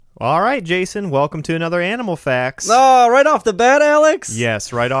All right, Jason, welcome to another Animal Facts. Oh, right off the bat, Alex?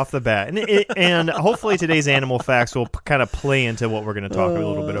 Yes, right off the bat. And hopefully today's Animal Facts will kind of play into what we're going to talk a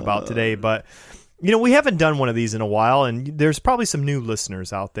little bit about today. But, we haven't done one of these in a while, and there's probably some new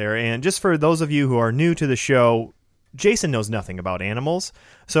listeners out there. And just for those of you who are new to the show, Jason knows nothing about animals.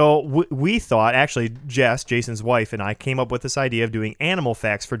 So we thought, actually, Jess, Jason's wife, and I came up with this idea of doing Animal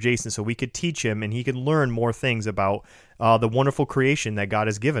Facts for Jason so we could teach him and he could learn more things about the wonderful creation that God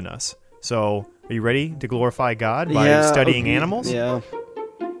has given us. So, are you ready to glorify God by studying animals? Yeah.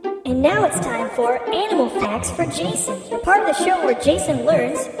 And now it's time for Animal Facts for Jason, the part of the show where Jason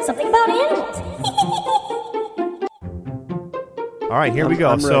learns something about animals. All right, here we go.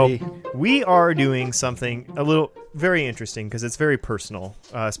 I'm ready. So, we are doing something a little very interesting because it's very personal,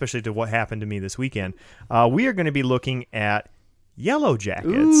 especially to what happened to me this weekend. We are going to be looking at yellow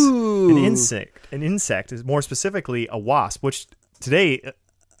jackets, an insect, more specifically a wasp, which today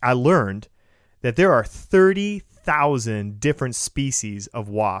I learned that there are 30,000 different species of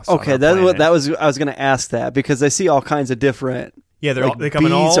wasps. Okay, I was going to ask that because I see all kinds of different. Yeah, they come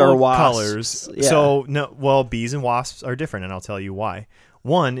in all colors. Yeah. So bees and wasps are different, and I'll tell you why.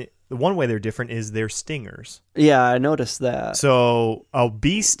 The one way they're different is their stingers. Yeah, I noticed that. So a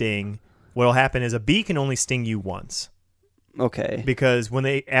bee sting, what'll happen is a bee can only sting you once. Okay. Because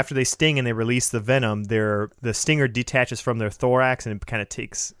after they sting and they release the venom, the stinger detaches from their thorax and it kind of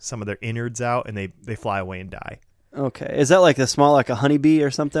takes some of their innards out, and they fly away and die. Okay. Is that like a honeybee or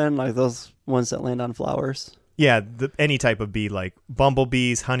something? Like those ones that land on flowers? Yeah, any type of bee, like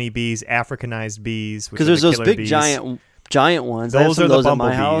bumblebees, honeybees, Africanized bees. Because there's those big giant ones. Those are the bumblebees. At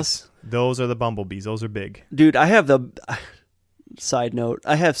my house. Those are the bumblebees. Those are big. Dude, I have side note,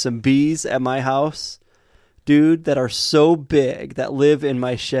 I have some bees at my house, dude, that are so big that live in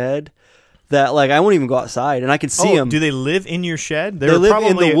my shed that like I won't even go outside and I can see them. Do they live in your shed? They live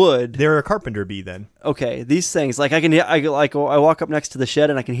in the wood. They're a carpenter bee then. Okay, these things, like I walk up next to the shed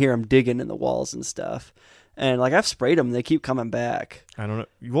and I can hear them digging in the walls and stuff. And like I've sprayed them, they keep coming back. I don't know.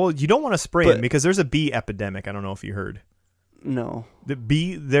 Well, you don't want to spray them because there's a bee epidemic. I don't know if you heard. No.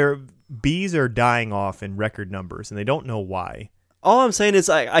 Their bees are dying off in record numbers, and they don't know why. All I'm saying is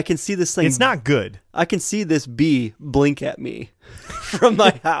I can see this thing. It's not good. I can see this bee blink at me from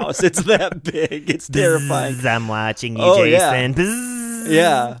my house. It's that big. It's terrifying. Bzz, I'm watching you, Jason.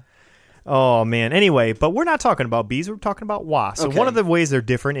 Yeah. Oh, man. Anyway, but we're not talking about bees. We're talking about wasps. Okay. So one of the ways they're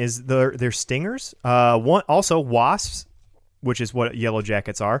different is their stingers. Also, wasps, which is what yellow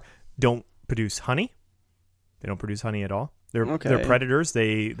jackets are, don't produce honey. They don't produce honey at all. They're predators.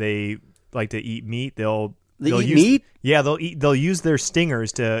 They like to eat meat. They'll eat meat? Yeah, they'll use their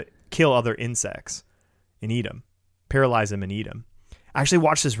stingers to kill other insects and eat them, paralyze them and eat them. I actually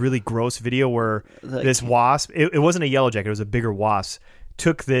watched this really gross video where this wasp, it wasn't a yellow jacket, it was a bigger wasp,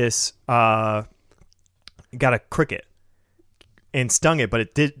 took this, got a cricket and stung it, but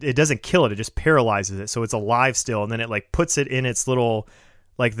it doesn't kill it. It just paralyzes it. So it's alive still. And then it like puts it in its little,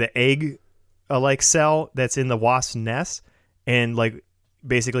 like the egg, like cell that's in the wasp's nest, and like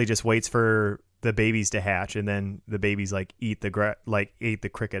basically just waits for the babies to hatch, and then the babies like ate the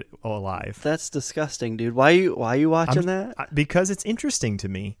cricket alive. That's disgusting, dude. Why are you watching that? Because it's interesting to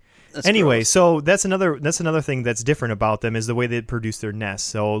me. That's anyway, gross. So that's another thing that's different about them is the way they produce their nests.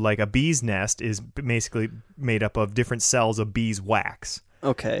 So like a bee's nest is basically made up of different cells of bees wax.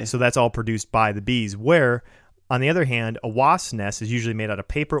 Okay. So that's all produced by the bees, where on the other hand, a wasp's nest is usually made out of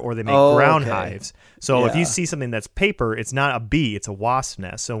paper, or they make ground hives. So if you see something that's paper, it's not a bee, it's a wasp's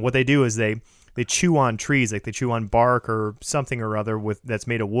nest. So what they do is they chew on trees, like they chew on bark or something or other that's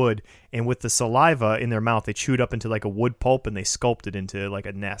made of wood, and with the saliva in their mouth, they chew it up into like a wood pulp and they sculpt it into like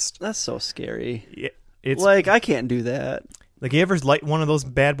a nest. That's so scary. It's like I can't do that. Like, you ever light one of those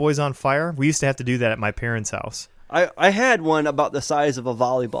bad boys on fire? We used to have to do that at my parents' house. I had one about the size of a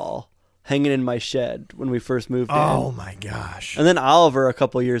volleyball hanging in my shed when we first moved in. Oh my gosh. And then Oliver a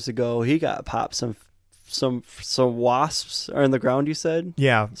couple years ago, he got popped some wasps are in the ground, you said?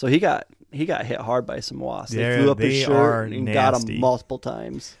 Yeah. So he got hit hard by some wasps. They Yeah, flew up his they shirt are and nasty. got him multiple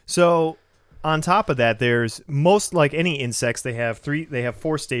times. So on top of that, there's most, like any insects, they have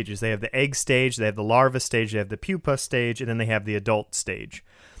four stages. They have the egg stage, they have the larva stage, they have the pupa stage, and then they have the adult stage.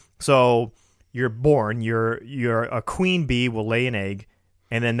 So you're born, you're a queen bee will lay an egg,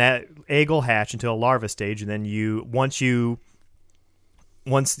 and then that egg will hatch into a larva stage, and then once it's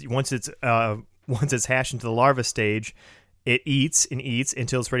hatched into the larva stage, it eats and eats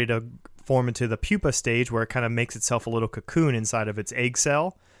until it's ready to form into the pupa stage, where it kind of makes itself a little cocoon inside of its egg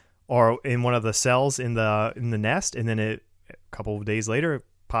cell or in one of the cells in the nest, and then a couple of days later it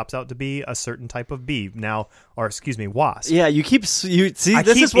pops out to be a certain type of bee now, or excuse me, wasp. Yeah, this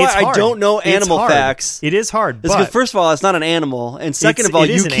is why I don't know animal facts. It is hard. Because first of all, it's not an animal, and second of all, it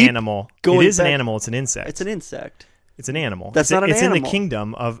is an animal. It is an animal. It's an insect. It's an insect. It's an animal. That's not an animal. It's in the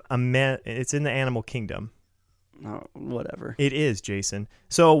kingdom of It's in the animal kingdom. Oh, whatever. It is, Jason.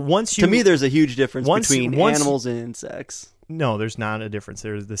 So once you to me, there's a huge difference between animals and insects. No, there's not a difference.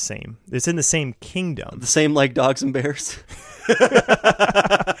 They're the same. It's in the same kingdom. The same like dogs and bears.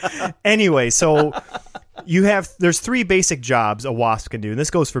 Anyway, so there's 3 basic jobs a wasp can do, and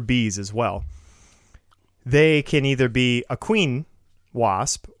this goes for bees as well. They can either be a queen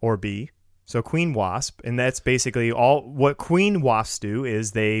wasp or bee. So queen wasp, and that's basically all what queen wasps do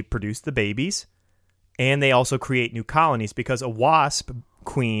is they produce the babies, and they also create new colonies because a wasp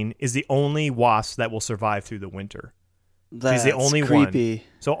queen is the only wasp that will survive through the winter. She's the only creepy. one.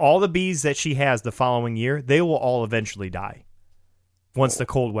 So all the bees that she has the following year, they will all eventually die once the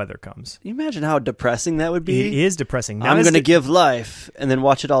cold weather comes. Can you imagine how depressing that would be? It is depressing. I'm going to give life and then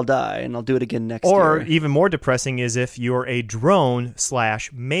watch it all die, and I'll do it again next year. Or even more depressing is if you're a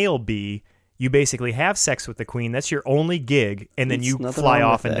drone/male bee, you basically have sex with the queen. That's your only gig, and then you fly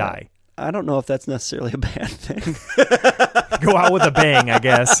off and die. I don't know if that's necessarily a bad thing. Go out with a bang, I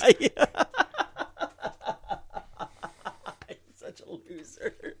guess. Yeah. Such a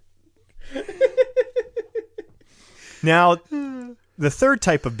loser. Now, the third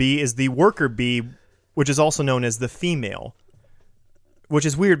type of bee is the worker bee, which is also known as the female, which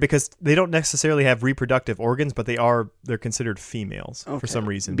is weird because they don't necessarily have reproductive organs, but they're considered females for some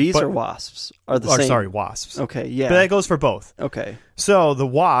reason. Bees or wasps are the same? Sorry, wasps. Okay, yeah. But that goes for both. Okay. So the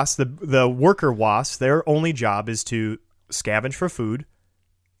wasps, the worker wasps, their only job is to scavenge for food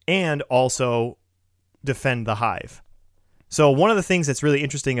and also defend the hive. So one of the things that's really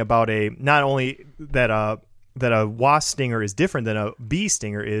interesting about not only that a wasp stinger is different than a bee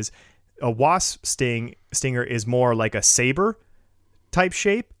stinger is a wasp stinger is more like a saber type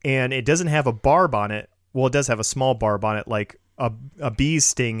shape, and it doesn't have a barb on it. Well, it does have a small barb on it, like a bee's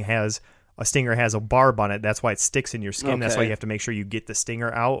stinger has a barb on it. That's why it sticks in your skin. Okay. That's why you have to make sure you get the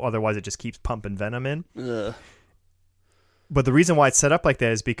stinger out. Otherwise, it just keeps pumping venom in. Ugh. But the reason why it's set up like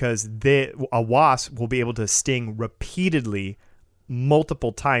that is because a wasp will be able to sting repeatedly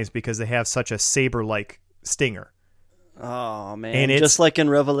multiple times because they have such a saber-like stinger. Oh, man. And just like in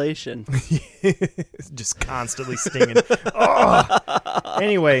Revelation. Just constantly stinging. Oh!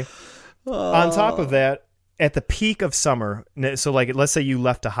 Anyway, on top of that, at the peak of summer, so like let's say you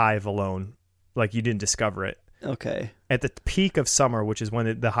left a hive alone, like you didn't discover it. Okay. At the peak of summer, which is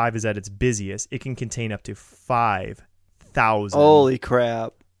when the hive is at its busiest, it can contain up to 5,000 holy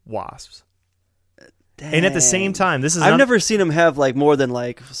crap wasps. Dang. And at the same time, I've never seen them have like more than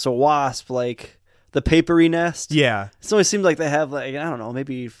wasp like the papery nest. Yeah. It always seems like they have like, I don't know,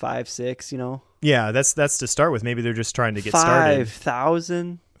 maybe 5, 6, Yeah, that's to start with. Maybe they're just trying to get started.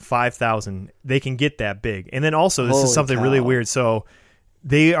 5,000? 5,000. They can get that big. And then also, this is something really weird. So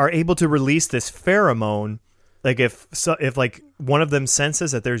they are able to release this pheromone. Like if like one of them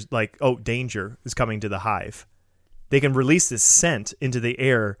senses that there's like, danger is coming to the hive, they can release this scent into the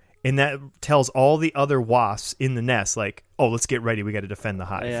air. And that tells all the other wasps in the nest, like, let's get ready. We got to defend the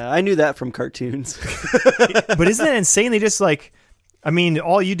hive. Yeah, I knew that from cartoons. But isn't that insane? They just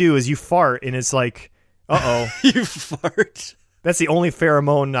all you do is you fart, and it's like, uh-oh. You fart? That's the only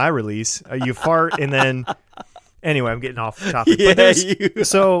pheromone I release. You fart, and then... Anyway, I'm getting off topic. Yeah, but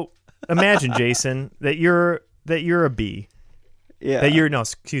so imagine, Jason, that you're a bee. Yeah. You're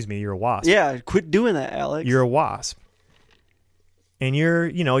a wasp. Yeah, quit doing that, Alex. You're a wasp. And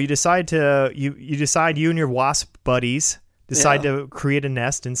you decide you and your wasp buddies decide to create a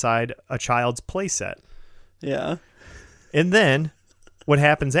nest inside a child's playset. Yeah. And then what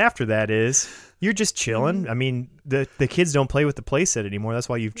happens after that is you're just chilling. I mean, the kids don't play with the playset anymore. That's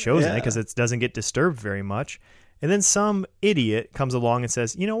why you've chosen it, because it doesn't get disturbed very much. And then some idiot comes along and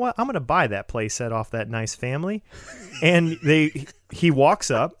says, you know what? I'm going to buy that playset off that nice family. And he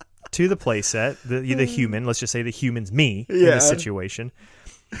walks up to the playset, the human, let's just say the human's me in this situation,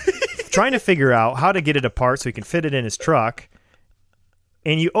 trying to figure out how to get it apart so he can fit it in his truck.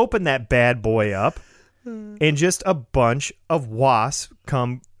 And you open that bad boy up, and just a bunch of wasps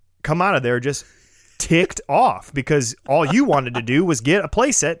come out of there just ticked off because all you wanted to do was get a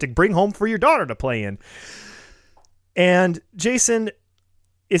playset to bring home for your daughter to play in. And Jason,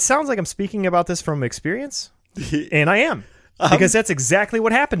 it sounds like I'm speaking about this from experience, and I am. Because that's exactly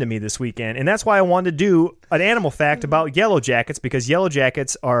what happened to me this weekend. And that's why I wanted to do an animal fact about yellow jackets, because yellow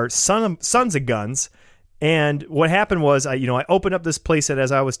jackets are sons of guns. And what happened was, I opened up this playset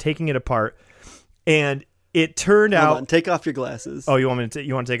as I was taking it apart, and it turned Hold out. on, take off your glasses. Oh, you want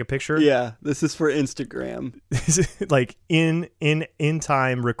to take a picture? Yeah, this is for Instagram. Like in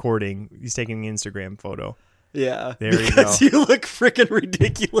time recording. He's taking an Instagram photo. Yeah, There because you go. you look freaking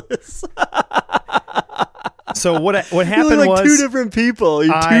ridiculous. So what You happened look like was two different people.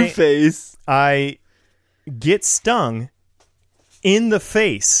 You I- Two-Face. I get stung in the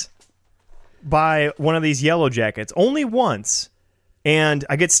face by one of these yellow jackets only once, and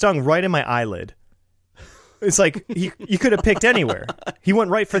I get stung right in my eyelid. It's like you could have picked anywhere. He went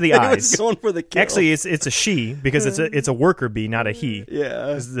right for the He was eyes. going for the kill. Actually, it's a she because it's a worker bee, not a he.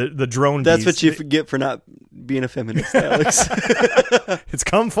 yeah. The drone. That's bees, what you get for not being a feminist, Alex. It's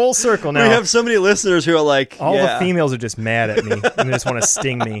come full circle now. We have so many listeners who are like, All yeah, the females are just mad at me and they just want to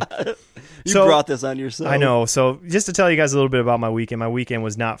sting me. you So- brought this on yourself. I know. So just to tell you guys a little bit about my weekend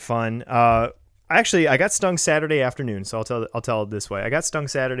was not fun. Actually, I got stung Saturday afternoon, so I'll tell it this way. I got stung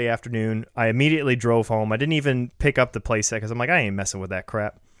Saturday afternoon. I immediately drove home. I didn't even pick up the playset because I'm like, I ain't messing with that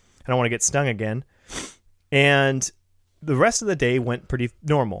crap. I don't want to get stung again. And the rest of the day went pretty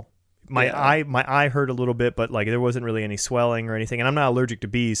normal. My eye hurt a little bit, but like there wasn't really any swelling or anything. And I'm not allergic to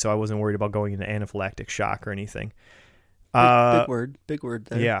bees, so I wasn't worried about going into anaphylactic shock or anything. Big word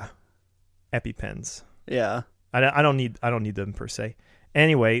there. Yeah, EpiPens. Yeah. I don't need them per se.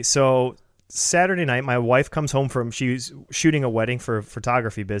 Anyway, so Saturday night, my wife comes home from, she's shooting a wedding for a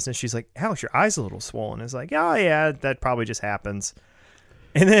photography business. She's like, Alex, your eye's a little swollen. It's like, oh yeah, that probably just happens.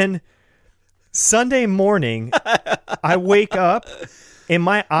 And then Sunday morning, I wake up and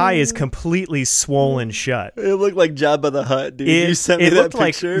my eye is completely swollen shut. It looked like Jabba the Hutt, dude. You sent me that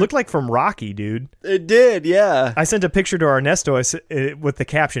picture. Looked like from Rocky, dude. It did, yeah. I sent a picture to Ernesto with the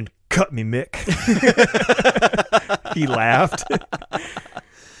caption, "Cut me, Mick." He laughed.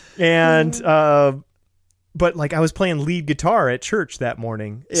 And but like I was playing lead guitar at church that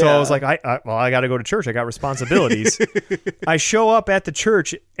morning, so I was like, I got to go to church. I got responsibilities. I show up at the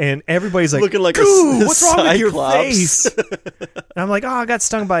church and everybody's like, looking like "Goo, a what's wrong with your cyclops." face?" And I'm like, "Oh, I got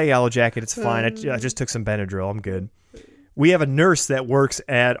stung by a yellow jacket. It's fine. I just took some Benadryl. I'm good." We have a nurse that works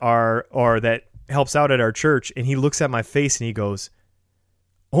at that helps out at our church, and he looks at my face and he goes,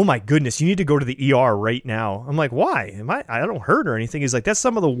 "Oh my goodness, you need to go to the ER right now." I'm like, "Why? I don't hurt or anything." He's like, "That's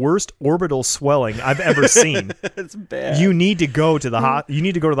some of the worst orbital swelling I've ever seen. It's bad. You need to go to the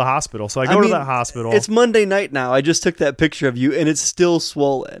hospital." So I go to the hospital. It's Monday night now. I just took that picture of you, and it's still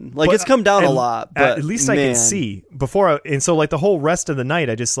swollen. Like, it's come down a lot, but at least I can see and so like the whole rest of the night,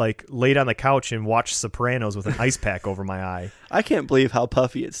 I just like laid on the couch and watched Sopranos with an ice pack over my eye. I can't believe how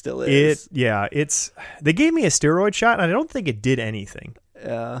puffy it still is. They gave me a steroid shot, and I don't think it did anything.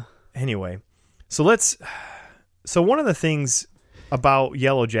 Yeah. Anyway, so one of the things about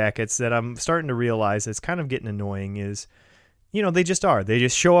yellow jackets that I'm starting to realize that's kind of getting annoying is, they just are. They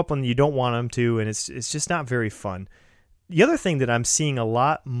just show up when you don't want them to, and it's just not very fun. The other thing that I'm seeing a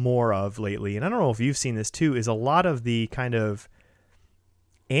lot more of lately, and I don't know if you've seen this too, is a lot of the kind of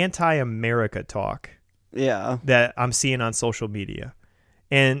anti-America talk. Yeah. That I'm seeing on social media.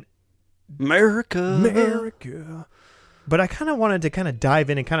 And America. But I kind of wanted to kind of dive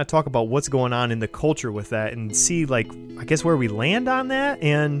in and kind of talk about what's going on in the culture with that and see, like, I guess where we land on that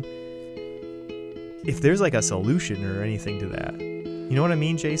and if there's like a solution or anything to that. You know what I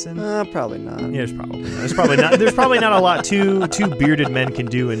mean, Jason? Probably not. Yeah, there's probably not. There's probably not a lot two bearded men can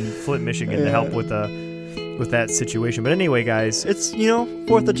do in Flint, Michigan to help with that situation. But anyway, guys, it's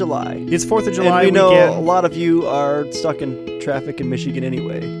 4th of July. It's 4th of July. And we know a lot of you are stuck in traffic in Michigan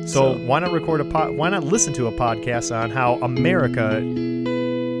anyway. So why not why not listen to a podcast on how America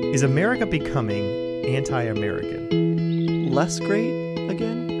becoming anti-American? Less great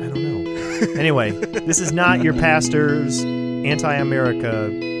again? I don't know. Anyway, this is not your pastor's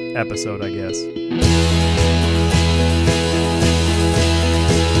anti-America episode, I guess.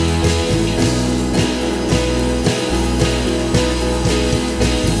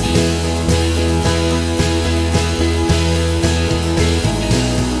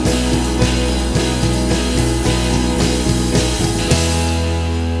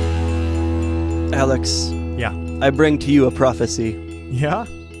 Alex. Yeah. I bring to you a prophecy. Yeah?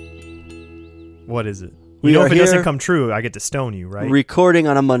 What is it? We if are it doesn't here come true, I get to stone you, right? Recording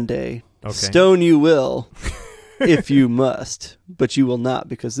on a Monday. Okay. Stone you will, if you must, but you will not,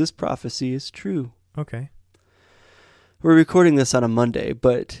 because this prophecy is true. Okay. We're recording this on a Monday,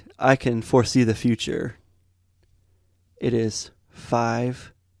 but I can foresee the future. It is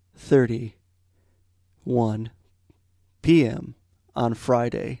 5:31 p.m. on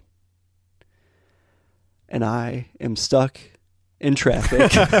Friday, and I am stuck in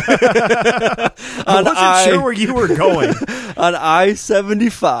traffic. I wasn't sure where you were going. On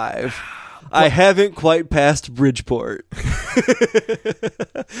I-75. I haven't quite passed Bridgeport.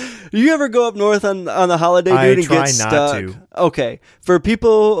 You ever go up north on the holiday, dude, and get stuck? I try not to. Okay. For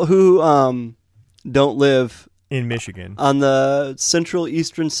people who don't live in Michigan, on the central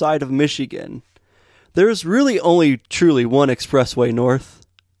eastern side of Michigan, there's really only truly one expressway north,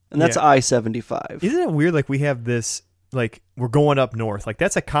 and that's I-75. Isn't it weird? Like we have this, like we're going up north. Like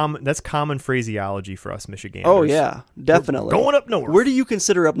that's common phraseology for us Michiganders. Oh yeah, definitely. We're going up north. Where do you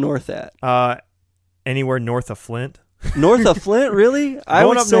consider up north at? Anywhere north of Flint. North of Flint, really?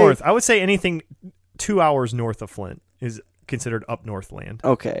 Going up north. I would say anything 2 hours north of Flint is considered up north land.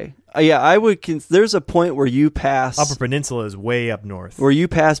 Okay. Yeah, I would. There's a point where you pass Upper Peninsula is way up north. Where you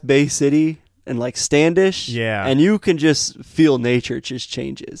pass Bay City and like Standish. Yeah. And you can just feel nature just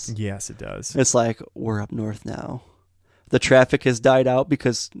changes. Yes, it does. It's like we're up north now. The traffic has died out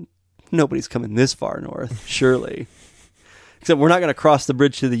because nobody's coming this far north, surely. Except we're not going to cross the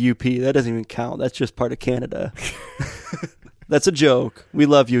bridge to the UP. That doesn't even count. That's just part of Canada. That's a joke. We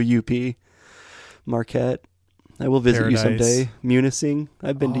love you, UP. Marquette. I will visit Paradise. you someday. Munising.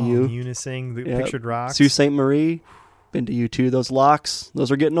 I've been to you. Munising, the pictured rocks. Sault Ste. Marie. Been to you too. Those locks,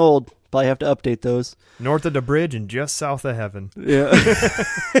 those are getting old. Probably have to update those. North of the bridge and just south of heaven. Yeah.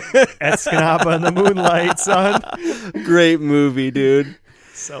 Escanaba in the moonlight, son. Great movie, dude.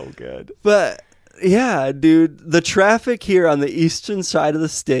 So good. But yeah, dude, the traffic here on the eastern side of the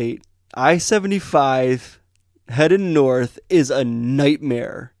state, I-75 heading north, is a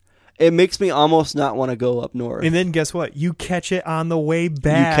nightmare. It makes me almost not want to go up north. And then guess what? You catch it on the way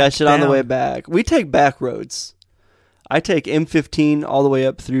back. You catch it on the way back. We take back roads. I take M15 all the way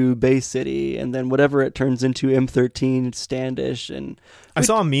up through Bay City, and then whatever it turns into, M13, Standish. And I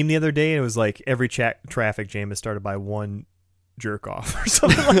saw a meme the other day, and it was like every traffic jam is started by one jerk off or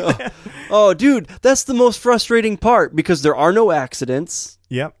something like that. Oh, dude, that's the most frustrating part because there are no accidents.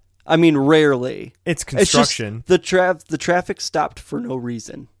 Yep. I mean, rarely. It's construction. It's just the traffic stopped for no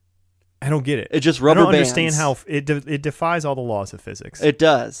reason. I don't get it. It just rubber bands. I don't understand how it defies all the laws of physics. It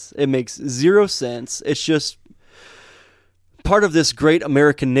does. It makes zero sense. It's just part of this great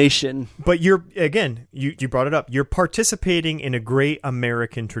American nation. But you brought it up. You're participating in a great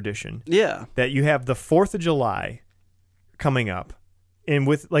American tradition. Yeah. That you have the 4th of July coming up. And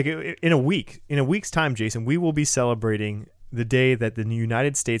with like in a week's time, Jason, we will be celebrating the day that the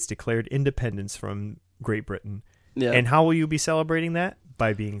United States declared independence from Great Britain. Yeah. And how will you be celebrating that?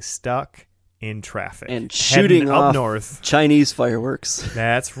 By being stuck in traffic and shooting up off north Chinese fireworks.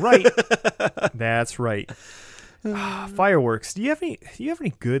 That's right. That's right. Fireworks. Do you have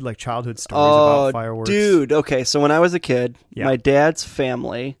any good like childhood stories about fireworks? Dude, okay, so when I was a kid, my dad's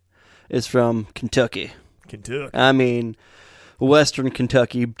family is from Kentucky. I mean, Western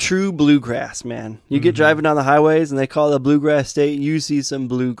Kentucky, true bluegrass, man. You get driving down the highways and they call it the bluegrass state, you see some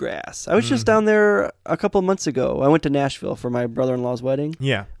bluegrass. I was just down there a couple of months ago. I went to Nashville for my brother-in-law's wedding.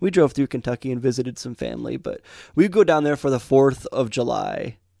 Yeah. We drove through Kentucky and visited some family, but we go down there for the 4th of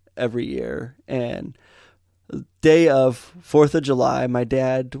July every year. And day of 4th of July, my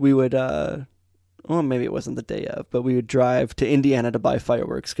dad, we would, well, maybe it wasn't the day of, but we would drive to Indiana to buy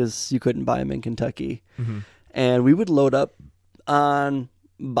fireworks because you couldn't buy them in Kentucky. Mm-hmm. And we would load up on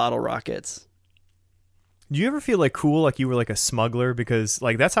bottle rockets. Do you ever feel like cool, like you were like a smuggler? Because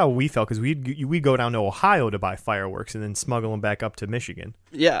like that's how we felt, because we'd go down to Ohio to buy fireworks and then smuggle them back up to Michigan.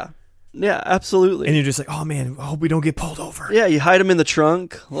 Yeah, absolutely. And you're just like, oh man, I hope we don't get pulled over. Yeah, you hide them in the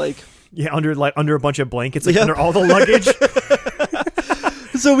trunk, like under a bunch of blankets, like under all the luggage.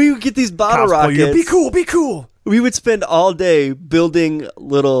 So we would get these bottle rockets. Be cool. We would spend all day building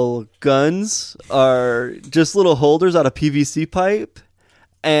little guns or just little holders out of PVC pipe,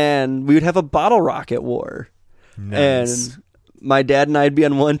 and we would have a bottle rocket war. Nice. And my dad and I'd be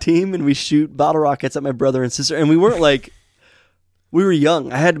on one team, and we shoot bottle rockets at my brother and sister. And we weren't like, we were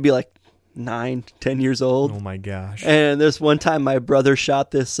young. I had to be like 9, 10 years old. Oh my gosh. And this one time my brother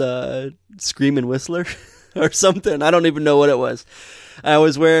shot this screaming whistler or something. I don't even know what it was. I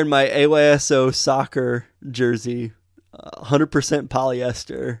was wearing my AYSO soccer jersey, 100%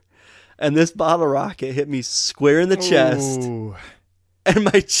 polyester, and this bottle rocket hit me square in the chest, and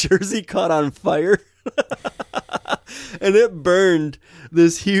my jersey caught on fire, and it burned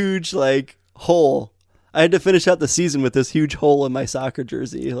this huge like hole. I had to finish out the season with this huge hole in my soccer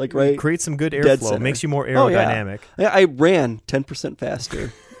jersey, like right. Creates some good airflow, makes you more aerodynamic. Oh, yeah. I ran 10%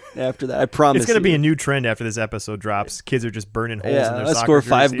 faster. After that, I promise. It's going to be a new trend after this episode drops. Kids are just burning holes in their soccer jerseys. I score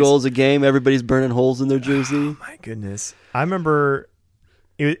 5 goals a game. Everybody's burning holes in their jersey. Oh, my goodness. I remember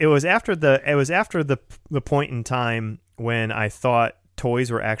it was after the point in time when I thought toys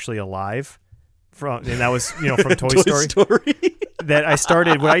were actually alive. And that was, from Toy Story. that I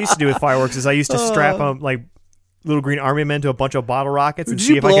started. What I used to do with fireworks is I used to strap them like little green army men to a bunch of bottle rockets and Did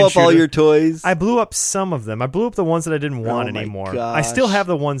see you if I blow can up shoot all them. your toys? I blew up some of them. I blew up the ones that I didn't want Oh my anymore. gosh. I still have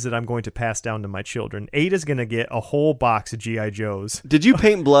the ones that I'm going to pass down to my children. Ada's going to get a whole box of G.I. Joes. Did you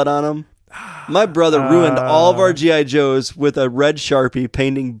paint blood on them? My brother ruined all of our G.I. Joes with a red Sharpie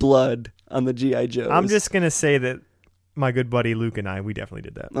painting blood on the G.I. Joes. I'm just going to say that my good buddy Luke and we definitely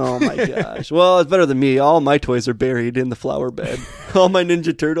did that. Oh my gosh. Well, it's better than me. All my toys are buried in the flower bed. All my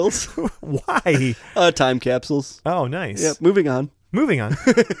Ninja Turtles. Why? Time capsules. Oh, nice. Yep, moving on. Moving on.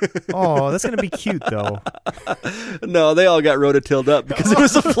 Oh, that's going to be cute, though. No, they all got rototilled up because it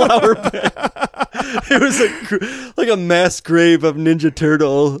was a flower bed. It was like a mass grave of Ninja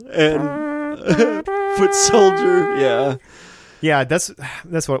Turtle and Foot Soldier. Yeah. Yeah, that's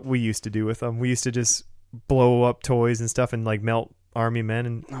what we used to do with them. We used to just blow up toys and stuff and like melt army men,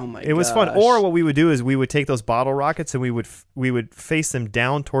 and it was fun. Or what we would do is we would take those bottle rockets and we would face them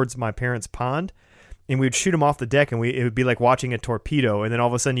down towards my parents' pond, and we would shoot them off the deck, and it would be like watching a torpedo, and then all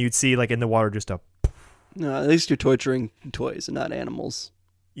of a sudden you'd see like in the water just a. No, at least you're torturing toys and not animals.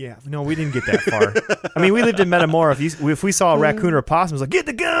 Yeah, no, we didn't get that far. I mean, we lived in Metamora. If we saw a raccoon or a possum, it was like, get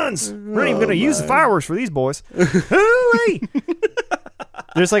the guns. We're not even going to use the fireworks for these boys. Hooray!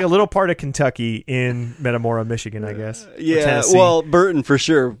 There's like a little part of Kentucky in Metamora, Michigan, I guess. Yeah, well, Burton for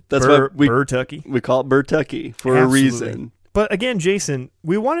sure. That's why we call it Burtucky for a reason. But again, Jason,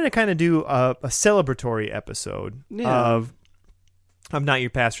 we wanted to kind of do a celebratory episode of Not Your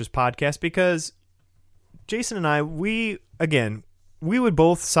Pastor's Podcast, because Jason and I, we would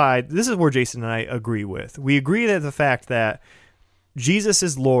both side. This is where Jason and I agree with. We agree that the fact that Jesus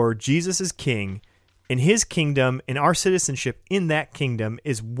is Lord, Jesus is King, and his kingdom and our citizenship in that kingdom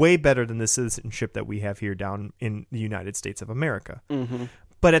is way better than the citizenship that we have here down in the United States of America. Mm-hmm.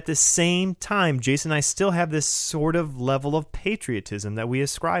 But at the same time, Jason and I still have this sort of level of patriotism that we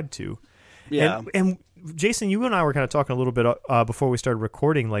ascribe to. Yeah. And Jason, you and I were kind of talking a little bit before we started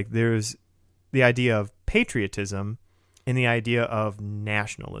recording, like there's the idea of patriotism and the idea of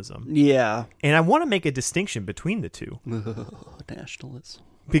nationalism. Yeah. And I want to make a distinction between the two. Nationalism.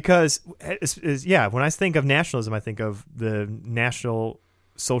 Because, when I think of nationalism, I think of the National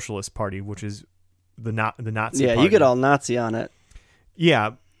Socialist Party, which is the Nazi party. Yeah, you get all Nazi on it.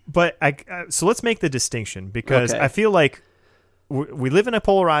 Yeah, but so let's make the distinction, because I feel like we live in a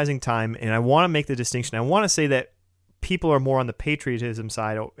polarizing time, and I want to make the distinction. I want to say that people are more on the patriotism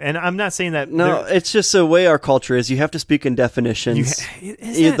side, and I'm not saying that. No, it's just the way our culture is. You have to speak in definitions.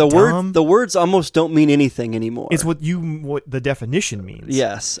 The words almost don't mean anything anymore. It's what the definition means.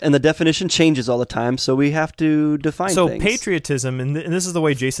 Yes, and the definition changes all the time, so we have to define things. So patriotism, and this is the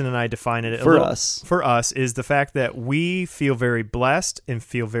way Jason and I define it for us, is the fact that we feel very blessed and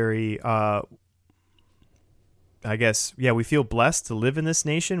feel very. We feel blessed to live in this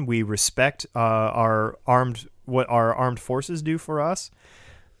nation. We respect what our armed forces do for us.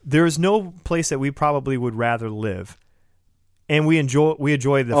 There is no place that we probably would rather live, and we enjoy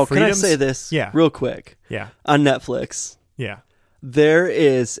the freedoms. Can I say this? Yeah, real quick. Yeah, on Netflix. Yeah, there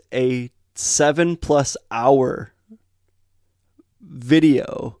is a 7+ hour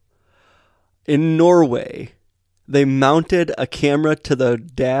video in Norway. They mounted a camera to the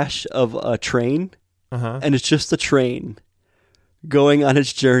dash of a train. And it's just a train going on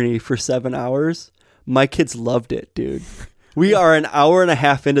its journey for 7 hours. My kids loved it, dude. We are an hour and a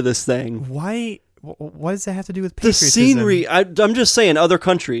half into this thing. Why? What does that have to do with patriotism? The scenery, I'm just saying, other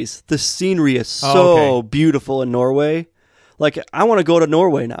countries, the scenery is so beautiful in Norway. Like, I want to go to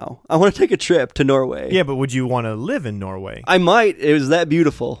Norway now. I want to take a trip to Norway. Yeah, but would you want to live in Norway? I might. It was that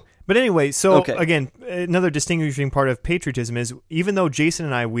beautiful. But anyway, again, another distinguishing part of patriotism is, even though Jason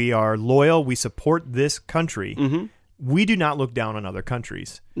and I, we are loyal, we support this country, we do not look down on other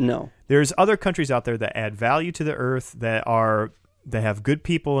countries. No. There's other countries out there that add value to the earth, that have good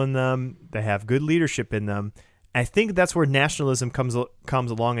people in them, that have good leadership in them. I think that's where nationalism comes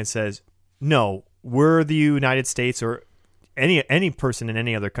along and says, no, we're the United States, or any person in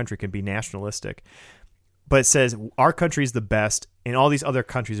any other country can be nationalistic. But it says our country is the best, and all these other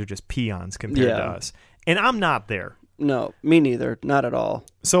countries are just peons compared to us. And I'm not there. No, me neither. Not at all.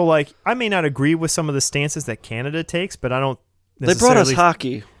 So, like, I may not agree with some of the stances that Canada takes, but I don't necessarily... They brought us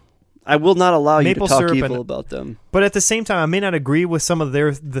hockey. I will not allow you to talk evil about them. But at the same time, I may not agree with some of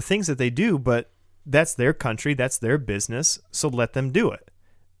the things that they do, but that's their country, that's their business, so let them do it.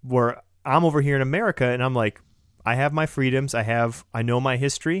 Where I'm over here in America, and I'm like, I have my freedoms, I know my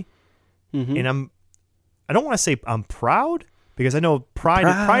history, and I don't want to say I'm proud, because I know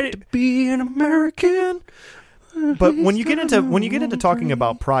pride to be an American. But when you get into talking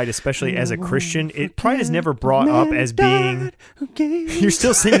about pride, especially as a Christian, pride is never brought up as being. You're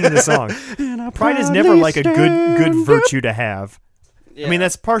still singing the song. Pride is never like a good virtue to have. Yeah. I mean,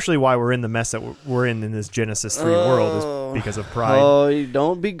 that's partially why we're in the mess that we're in this Genesis 3 world, is because of pride. Oh, you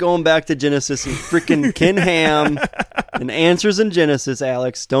don't be going back to Genesis and freaking Ken Ham and Answers in Genesis,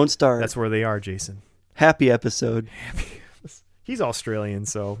 Alex. Don't start. That's where they are, Jason. Happy episode. He's Australian,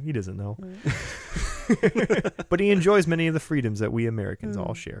 so he doesn't know. But he enjoys many of the freedoms that we Americans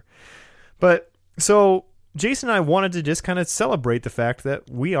all share. But so Jason and I wanted to just kind of celebrate the fact that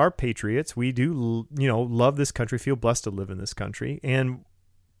we are patriots. We do, love this country, feel blessed to live in this country. And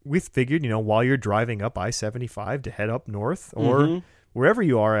we figured, while you're driving up I-75 to head up north or wherever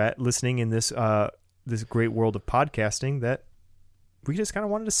you are at listening in this this great world of podcasting, that we just kind of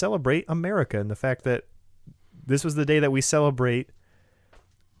wanted to celebrate America and the fact that this was the day that we celebrate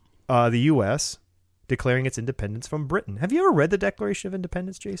the U.S. declaring its independence from Britain. Have you ever read the Declaration of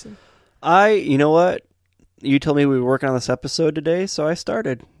Independence, Jason? You know what? You told me we were working on this episode today, so I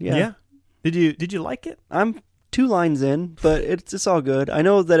started. Yeah. Did you like it? I'm 2 lines in, but it's all good. I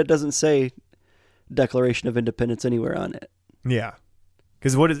know that it doesn't say Declaration of Independence anywhere on it. Yeah.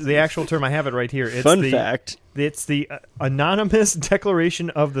 Because what is the actual term? I have it right here. It's Fun fact. It's the Anonymous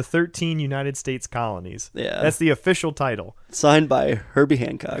Declaration of the 13 United States Colonies. Yeah. That's the official title. Signed by Herbie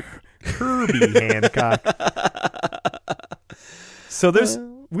Hancock. Herbie Hancock. So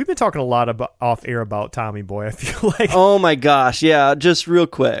we've been talking a lot about off air about Tommy Boy, I feel like. Oh my gosh. Yeah. Just real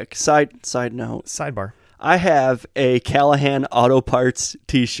quick. Side note. Sidebar. I have a Callahan Auto Parts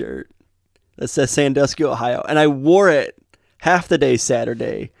t-shirt that says Sandusky, Ohio. And I wore it half the day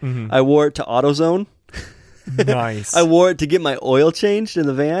Saturday. I wore it to AutoZone. Nice. I wore it to get my oil changed in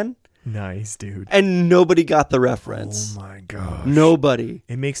the van. Nice, dude. And nobody got the reference. Oh my gosh. Nobody.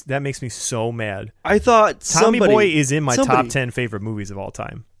 That makes me so mad. I thought Tommy Boy is in my top 10 favorite movies of all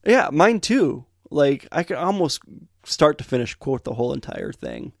time. Yeah, mine too. Like, I could almost start to finish quote the whole entire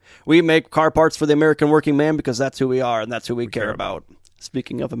thing. We make car parts for the American working man because that's who we are and that's who we care about.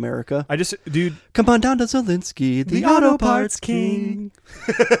 Speaking of America. Dude. Come on down to Zelensky, the Auto Parts King.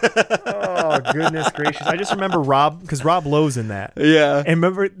 Oh, goodness gracious. I just remember Rob, because Rob Lowe's in that. Yeah. And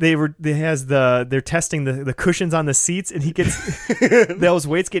remember, they're testing the cushions on the seats, and he gets, those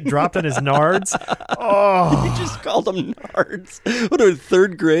weights get dropped on his nards. Oh. He just called them nards. What are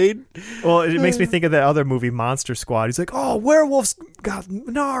 3rd grade? Well, it makes me think of that other movie, Monster Squad. He's like, oh, werewolves got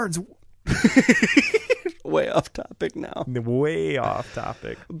nards. Way off topic now. Way off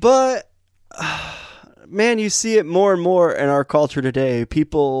topic. But, man, you see it more and more in our culture today.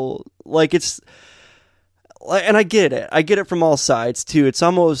 People, and I get it. I get it from all sides, too. It's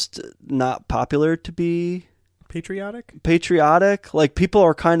almost not popular to be patriotic. Like, people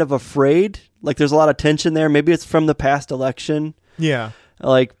are kind of afraid. Like, there's a lot of tension there. Maybe it's from the past election. Yeah.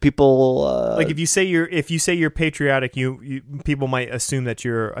 Like, people like if you say you're patriotic, you people might assume that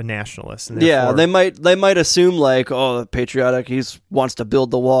you're a nationalist. And yeah, they might assume like, oh, patriotic, he wants to build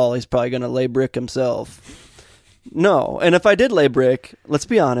the wall, he's probably going to lay brick himself. No, and if I did lay brick, let's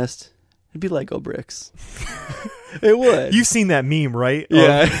be honest, it'd be Lego bricks. It would. You've seen that meme, right?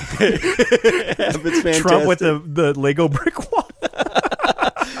 Yeah. It's fantastic. Trump with the Lego brick wall.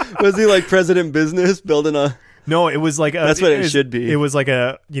 Was he like President Business building a... No, it was like that's what it should be. It was like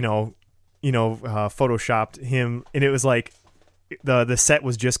a photoshopped him, and it was like the set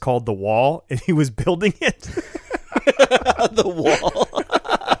was just called The Wall, and he was building it. The Wall.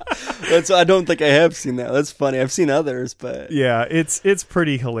 I don't think I have seen that. That's funny. I've seen others, but yeah, it's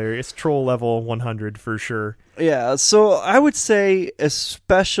pretty hilarious. Troll level 100 for sure. Yeah, so I would say,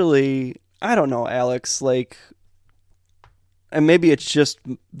 especially, I don't know, Alex, like. And maybe it's just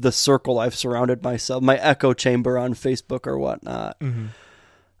the circle I've surrounded myself, my echo chamber on Facebook or whatnot. Mm-hmm.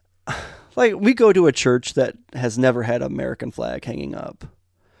 Like, we go to a church that has never had an American flag hanging up.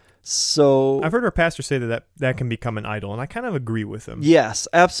 So I've heard our pastor say that can become an idol, and I kind of agree with him. Yes,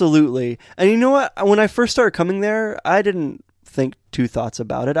 absolutely. And you know what? When I first started coming there, I didn't think 2 thoughts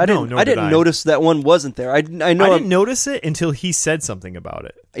about it. I didn't notice that one wasn't there. I didn't notice it until he said something about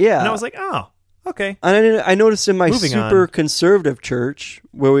it. Yeah. And I was like, oh. Okay. And I noticed in my super conservative church,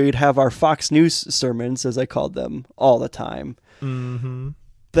 where we'd have our Fox News sermons, as I called them, all the time,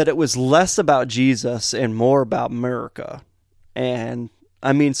 that it was less about Jesus and more about America. And,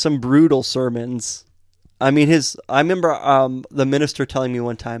 I mean, some brutal sermons. I mean, I remember the minister telling me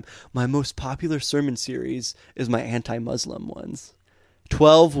one time, my most popular sermon series is my anti-Muslim ones.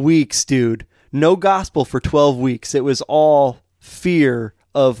 12 weeks, dude. No gospel for 12 weeks. It was all fear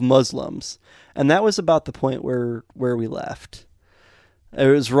of Muslims. And that was about the point where we left. It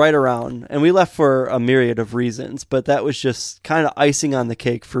was right around, and we left for a myriad of reasons, but that was just kind of icing on the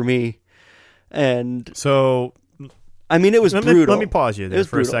cake for me. And so, I mean, it was brutal. Let me pause you there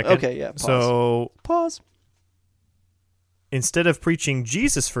for a second. Okay, yeah. Pause. So, pause. Instead of preaching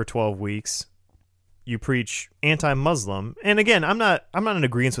Jesus for 12 weeks, you preach anti-Muslim. And again, I'm not in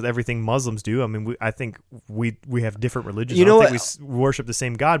agreement with everything Muslims do. I mean, I think we have different religions. I don't think we worship the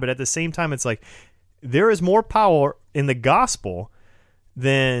same God, but at the same time, it's like there is more power in the gospel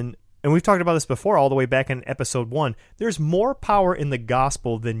than, and we've talked about this before all the way back in episode 1, there's more power in the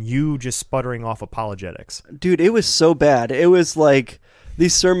gospel than you just sputtering off apologetics. Dude, it was so bad. It was like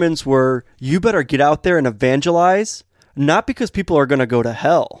these sermons were, you better get out there and evangelize, not because people are going to go to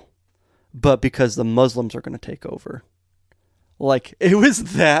hell, but because the Muslims are going to take over. Like, it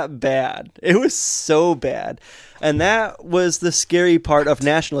was that bad. It was so bad. And that was the scary part of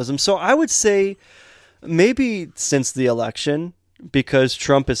nationalism. So I would say maybe since the election, because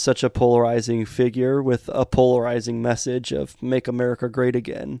Trump is such a polarizing figure with a polarizing message of make America great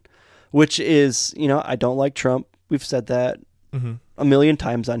again, which is, you know, I don't like Trump. We've said that a million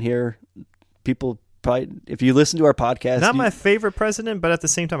times on here. People probably, if you listen to our podcast, not my favorite president, but at the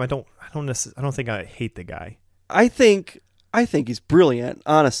same time, I don't think I hate the guy. I think he's brilliant.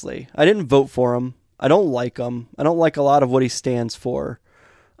 Honestly, I didn't vote for him. I don't like him. I don't like a lot of what he stands for.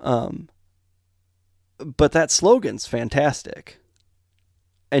 But that slogan's fantastic.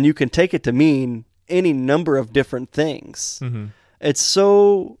 And you can take it to mean any number of different things. Mm-hmm. It's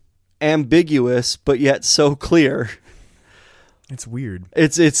so ambiguous, but yet so clear. It's weird.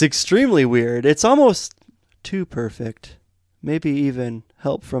 It's extremely weird. It's almost too perfect. Maybe even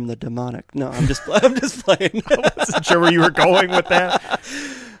help from the demonic. No, I'm just playing. I wasn't sure where you were going with that.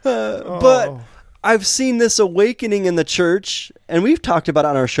 But I've seen this awakening in the church, and we've talked about it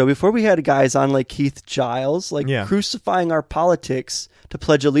on our show before. We had guys on like Keith Giles, crucifying our politics to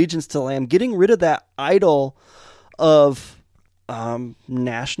pledge allegiance to the Lamb, getting rid of that idol of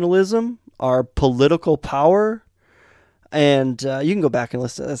nationalism, our political power. And you can go back and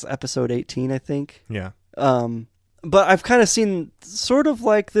listen to this, episode 18, I think. Yeah. But I've kind of seen sort of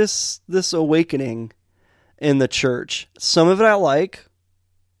like this awakening in the church. Some of it I like.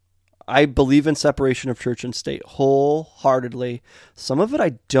 I believe in separation of church and state wholeheartedly. Some of it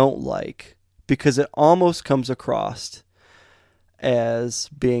I don't like because it almost comes across as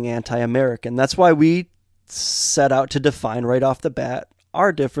being anti-American. That's why we set out to define right off the bat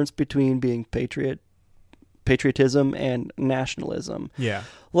our difference between being patriotism and nationalism. Yeah.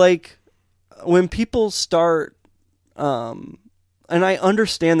 Like when people start, and I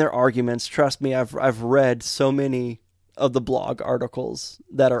understand their arguments. Trust me, I've read so many of the blog articles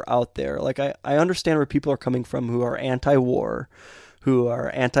that are out there. Like I understand where people are coming from who are anti-war, who are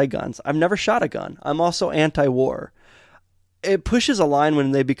anti-guns. I've never shot a gun. I'm also anti-war. It pushes a line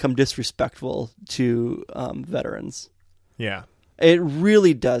when they become disrespectful to veterans. Yeah. It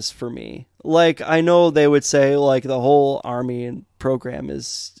really does for me. Like, I know they would say, like, the whole Army program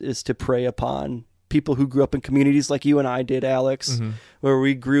is to prey upon people who grew up in communities like you and I did, Alex, where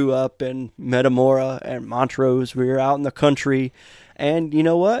we grew up in Metamora and Montrose. We were out in the country. And you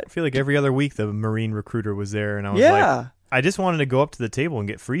know what? I feel like every other week the Marine recruiter was there, and I was like, I just wanted to go up to the table and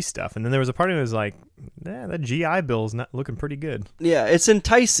get free stuff. And then there was a part of me that was like, that GI Bill's not looking pretty good. Yeah, it's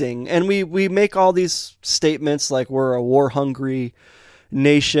enticing. And we make all these statements like we're a war-hungry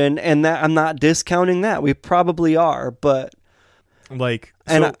nation, and that I'm not discounting that. We probably are, but... Like,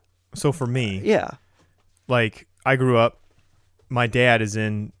 so for me... Yeah. Like, I grew up, my dad is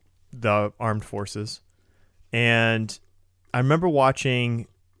in the armed forces, and I remember watching,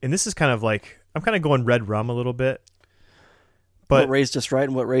 and this is kind of like, I'm kind of going Red Rum a little bit. But, what raised us right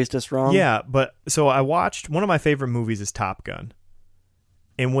and what raised us wrong? Yeah, but so I watched, one of my favorite movies is Top Gun.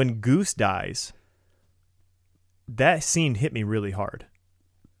 And when Goose dies, that scene hit me really hard.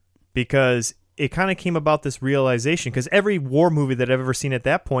 Because it kind of came about this realization, because every war movie that I've ever seen at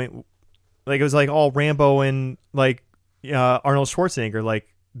that point, like it was like all Rambo and like Arnold Schwarzenegger, like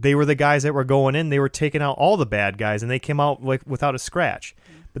they were the guys that were going in, they were taking out all the bad guys, and they came out like without a scratch.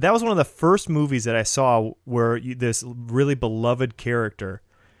 But that was one of the first movies that I saw where this really beloved character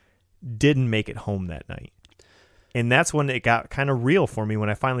didn't make it home that night. And that's when it got kind of real for me, when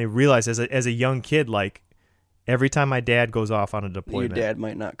I finally realized as a young kid, like every time my dad goes off on a deployment, your dad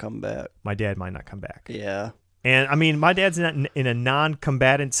might not come back. My dad might not come back. Yeah. And I mean, my dad's in a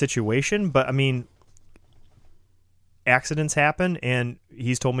non-combatant situation, but I mean, accidents happen, and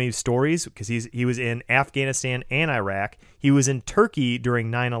he's told me stories because he was in Afghanistan and Iraq. He was in Turkey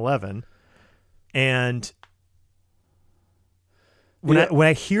during 9/11, and when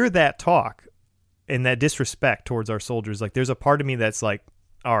I hear that talk, and that disrespect towards our soldiers. Like, there's a part of me that's like,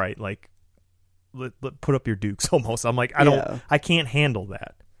 all right, like, let put up your dukes almost. I'm like, I can't handle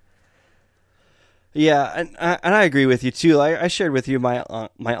that. Yeah, and I agree with you too. I shared with you my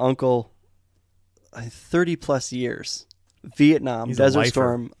uncle, 30 plus years, Vietnam, He's Desert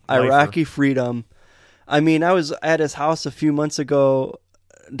Storm, Iraqi freedom. I mean, I was at his house a few months ago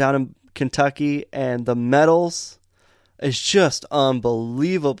down in Kentucky, and the medals is just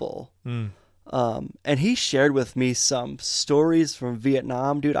unbelievable. And he shared with me some stories from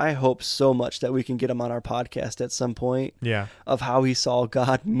Vietnam, dude. I hope so much that we can get him on our podcast at some point. Yeah, of how he saw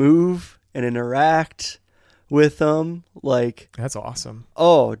God move and interact with them. Like, that's awesome.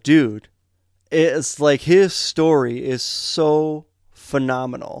 Oh, dude, it's like his story is so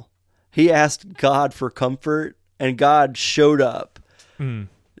phenomenal. He asked God for comfort, and God showed up in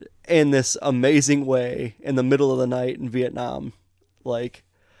this amazing way in the middle of the night in Vietnam. Like,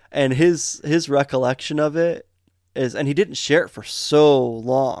 and his recollection of it is, and he didn't share it for so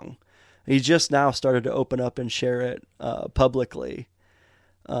long. He just now started to open up and share it publicly.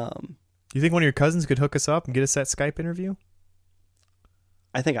 You think one of your cousins could hook us up and get us that Skype interview?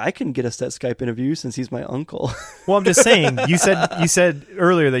 I think I can get us that Skype interview since he's my uncle. Well, I'm just saying, you said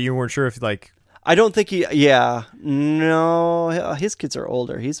earlier that you weren't sure if, like, I don't think no, his kids are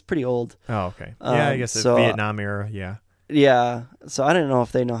older. He's pretty old. Oh, okay. Yeah, I guess the Vietnam era, yeah. Yeah, so I don't know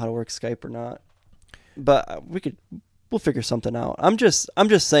if they know how to work Skype or not. But we'll figure something out. I'm just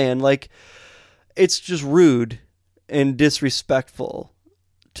saying, like, it's just rude and disrespectful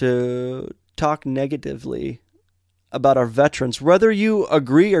to talk negatively about our veterans, whether you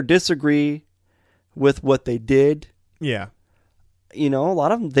agree or disagree with what they did. Yeah. You know, a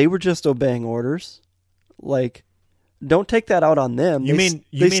lot of them, they were just obeying orders. Like, don't take that out on them. You may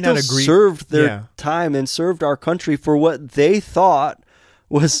not agree. Served their time and served our country for what they thought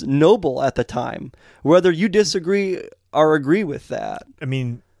was noble at the time. Whether you disagree or agree with that. I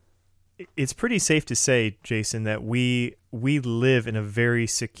mean, it's pretty safe to say, Jason, that we live in a very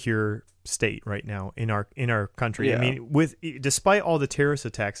secure state right now in our country. Yeah. I mean, despite all the terrorist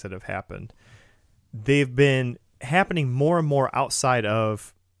attacks that have happened, they've been happening more and more outside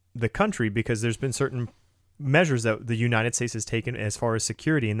of the country because there's been certain measures that the United States has taken as far as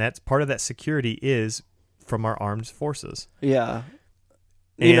security, and that's part of that security is from our armed forces. Yeah.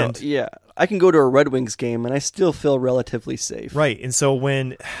 And I can go to a Red Wings game and I still feel relatively safe. Right. And so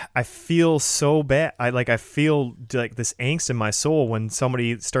when I feel so bad, I feel like this angst in my soul when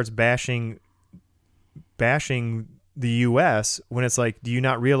somebody starts bashing the U.S. when it's like, do you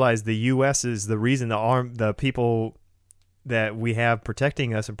not realize the U.S. is the reason the people that we have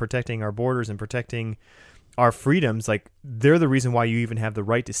protecting us and protecting our borders and protecting our freedoms, like, they're the reason why you even have the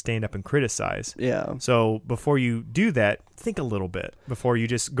right to stand up and criticize. Yeah. So before you do that, think a little bit before you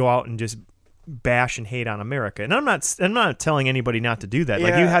just go out and just bash and hate on America. And I'm not telling anybody not to do that.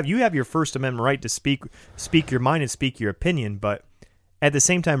 Yeah. Like, you have your First Amendment right to speak your mind and speak your opinion, but at the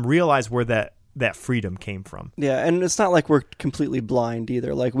same time realize where that freedom came from. Yeah, and it's not like we're completely blind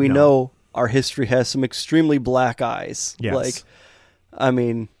either. Like, we know our history has some extremely black eyes. Yes. Like, I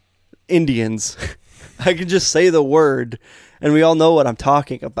mean, Indians. I can just say the word and we all know what I'm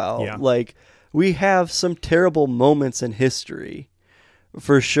talking about. Yeah. Like, we have some terrible moments in history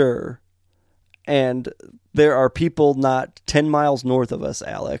for sure. And there are people not 10 miles north of us,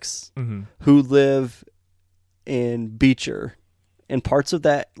 Alex, who live in Beecher, and parts of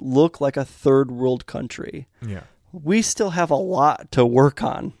that look like a third world country. Yeah. We still have a lot to work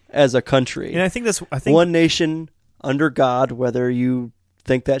on as a country. And I think one nation under God, whether you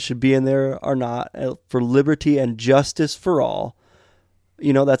think that should be in there or not, for liberty and justice for all.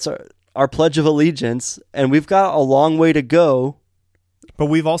 You know, that's our Pledge of Allegiance, and we've got a long way to go. But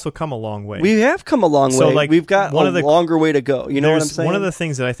we've also come a long way. We have come a long way. Like, we've got longer way to go. You know what I'm saying? One of the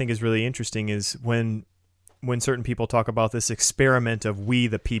things that I think is really interesting is when certain people talk about this experiment of we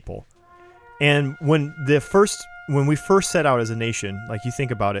the people. And when we first set out as a nation, like, you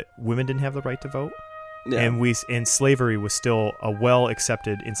think about it, women didn't have the right to vote. Yeah. And slavery was still a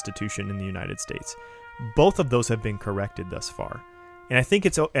well-accepted institution in the United States. Both of those have been corrected thus far. And I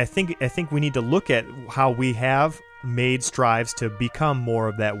think we need to look at how we have made strives to become more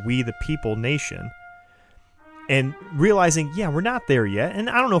of that we the people nation, and realizing, we're not there yet, and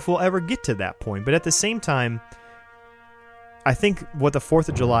I don't know if we'll ever get to that point. But at the same time, I think what the 4th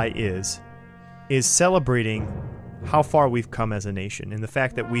of July is celebrating how far we've come as a nation, and the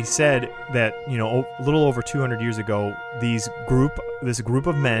fact that we said that, you know, a little over 200 years ago, this group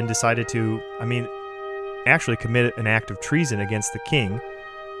of men decided to, actually commit an act of treason against the King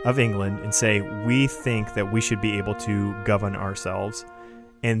of England and say, we think that we should be able to govern ourselves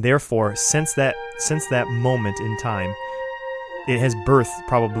And therefore, since that moment in time, it has birthed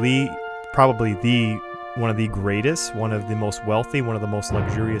probably one of the greatest, one of the most wealthy, one of the most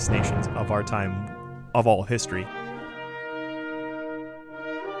luxurious nations of our time, of all history.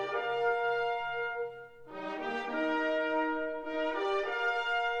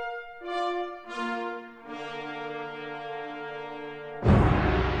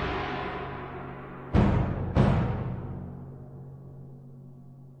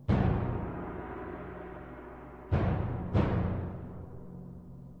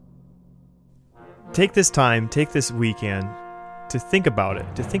 Take this time, take this weekend to think about it,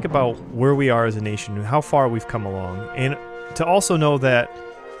 to think about where we are as a nation, how far we've come along, and to also know that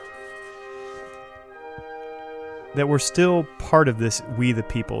we're still part of this We the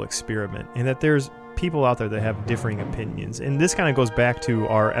People experiment, and that there's people out there that have differing opinions. And this kind of goes back to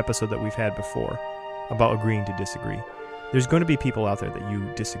our episode that we've had before about agreeing to disagree. There's going to be people out there that you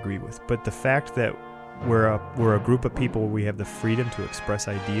disagree with, but the fact that we're a group of people where we have the freedom to express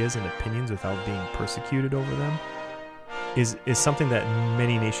ideas and opinions without being persecuted over them is something that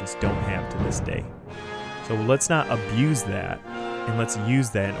many nations don't have to this day. So let's not abuse that, and let's use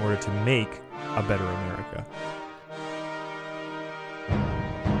that in order to make a better America.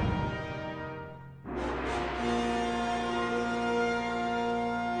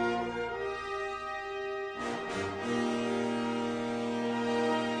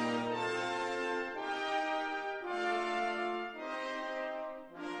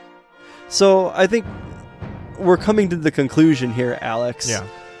 So I think we're coming to the conclusion here, Alex,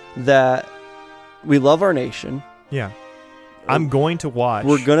 that we love our nation. Yeah. I'm going to watch.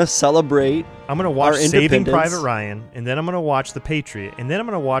 We're going to celebrate. I'm going to watch Saving Private Ryan, and then I'm going to watch The Patriot, and then I'm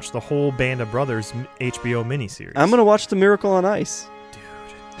going to watch the whole Band of Brothers HBO miniseries. I'm going to watch The Miracle on Ice.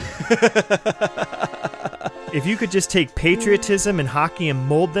 Dude. If you could just take patriotism and hockey and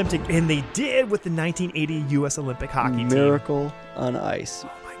mold them together, and they did with the 1980 U.S. Olympic hockey team. Miracle on Ice. Oh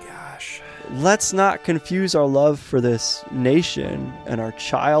my gosh. Let's not confuse our love for this nation and our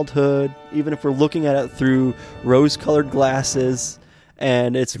childhood, even if we're looking at it through rose-colored glasses,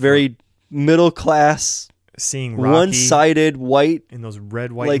 and it's very middle class, seeing Rocky one-sided white in those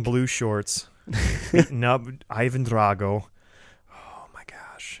red, white, and blue shorts, beating up Ivan Drago. Oh my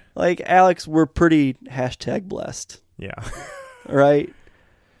gosh! Like, Alex, we're pretty #blessed. Yeah. Right.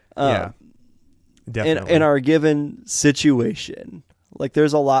 Yeah. Definitely. In our given situation, like,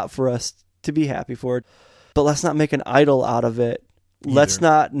 there's a lot for us to be happy for, but let's not make an idol out of it. Either. Let's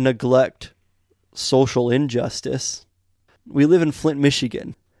not neglect social injustice. We live in Flint,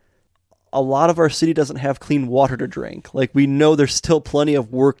 Michigan. A lot of our city doesn't have clean water to drink. Like, we know there's still plenty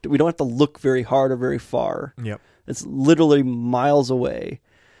of work. We don't have to look very hard or very far. Yep. It's literally miles away.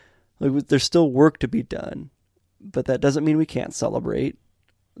 Like, there's still work to be done, but that doesn't mean we can't celebrate.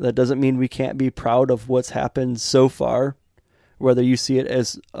 That doesn't mean we can't be proud of what's happened so far, whether you see it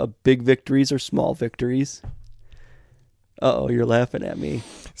as big victories or small victories. Uh-oh, you're laughing at me.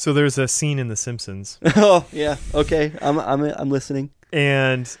 So there's a scene in The Simpsons. Oh, yeah. Okay. I'm listening.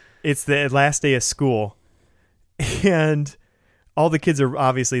 And it's the last day of school. And all the kids are,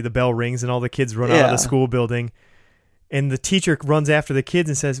 obviously, the bell rings and all the kids run out of the school building. And the teacher runs after the kids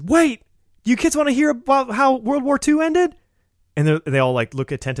and says, "Wait, you kids want to hear about how World War II ended?" And they all like look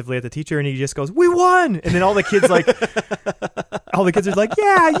attentively at the teacher, and he just goes, "We won!" And then all the kids are like,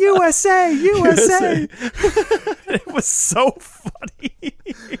 "Yeah, USA, USA!" It was so funny.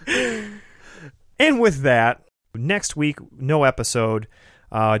 And with that, next week, no episode.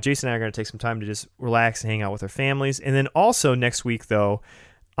 Jason and I are going to take some time to just relax and hang out with our families. And then also next week, though,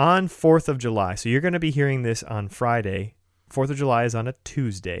 on 4th of July. So you're going to be hearing this on Friday. 4th of July is on a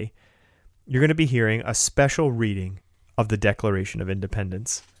Tuesday. You're going to be hearing a special reading of the Declaration of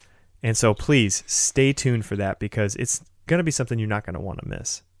Independence. And so please stay tuned for that, because it's going to be something you're not going to want to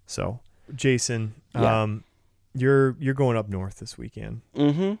miss. So, Jason, you're going up north this weekend.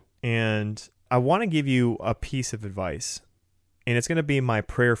 Mm-hmm. And I want to give you a piece of advice. And it's going to be my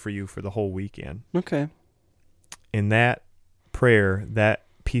prayer for you for the whole weekend. Okay. And that prayer, that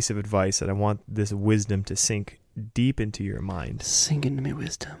piece of advice, that I want this wisdom to sink deep into your mind. Sink into me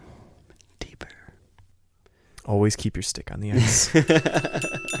wisdom. Deeper. Always keep your stick on the ice.